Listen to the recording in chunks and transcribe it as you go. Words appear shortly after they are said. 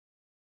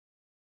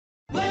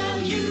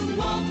Well, you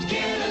won't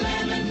get a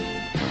lemon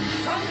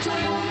from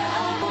Toyota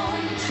of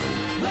Orange.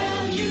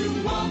 Well,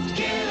 you won't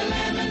get a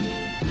lemon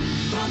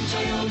from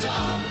Toyota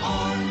of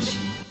Orange.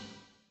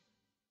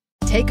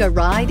 Take a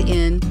ride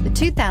in the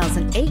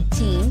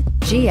 2018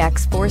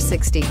 GX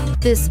 460.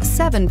 This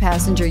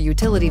 7-passenger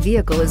utility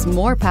vehicle is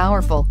more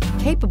powerful,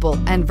 capable,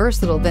 and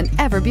versatile than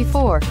ever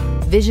before.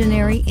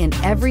 Visionary in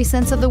every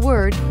sense of the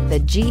word, the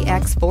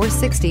GX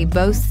 460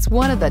 boasts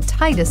one of the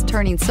tightest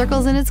turning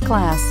circles in its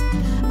class,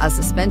 a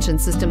suspension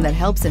system that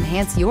helps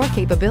enhance your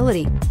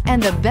capability,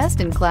 and the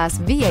best-in-class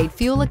V8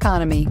 fuel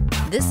economy.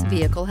 This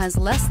vehicle has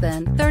less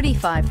than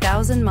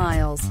 35,000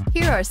 miles.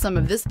 Here are some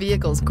of this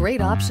vehicle's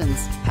great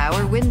options: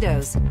 power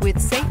windows with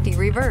safety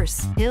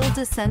reverse, hill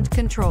descent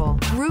control,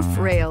 roof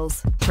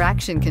rails,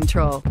 traction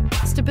control,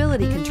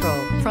 stability control,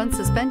 front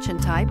suspension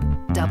type,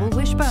 double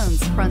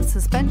wishbones, front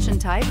suspension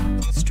type,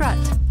 strut,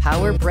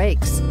 power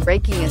brakes,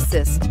 braking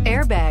assist,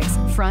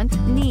 airbags, front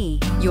knee.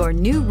 Your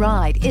new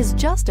ride is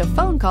just a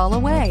phone call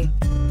away.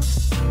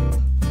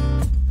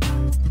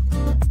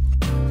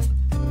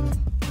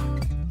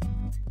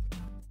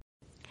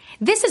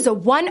 This is a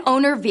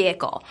one-owner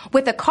vehicle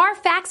with a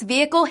Carfax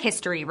Vehicle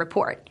History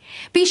Report.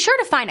 Be sure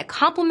to find a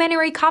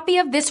complimentary copy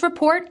of this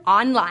report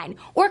online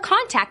or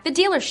contact the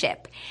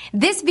dealership.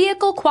 This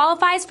vehicle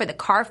qualifies for the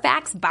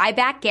Carfax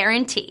Buyback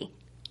Guarantee.